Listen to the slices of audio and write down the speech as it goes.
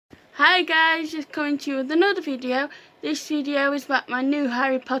Hi guys, just coming to you with another video. This video is about my new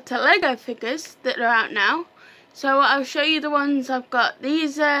Harry Potter Lego figures that are out now. So I'll show you the ones I've got.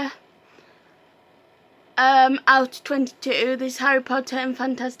 These are out of 22. This is Harry Potter and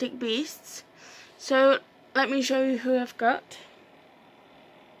Fantastic Beasts. So let me show you who I've got.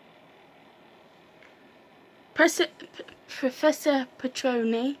 Professor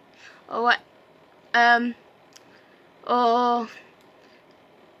Petroni, or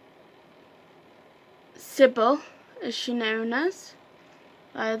Sybil, as she's known as,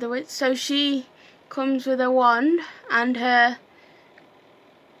 by the way. So she comes with a wand and her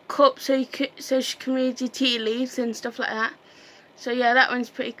cup, so she can read your tea leaves and stuff like that. So yeah, that one's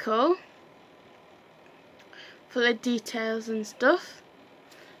pretty cool, full of details and stuff.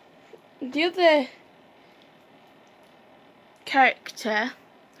 The other character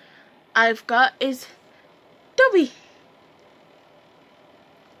I've got is Dobby,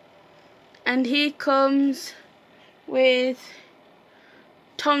 and he comes with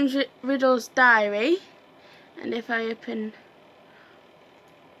Tom Riddle's diary, and if I open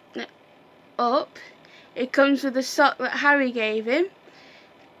it up, it comes with a sock that Harry gave him,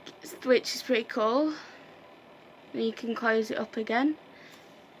 which is pretty cool, and you can close it up again.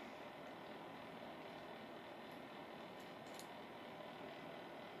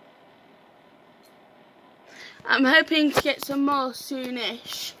 I'm hoping to get some more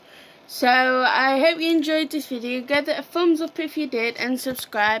soonish. So I hope you enjoyed this video. Give it a thumbs up if you did and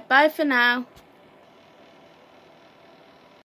subscribe. Bye for now.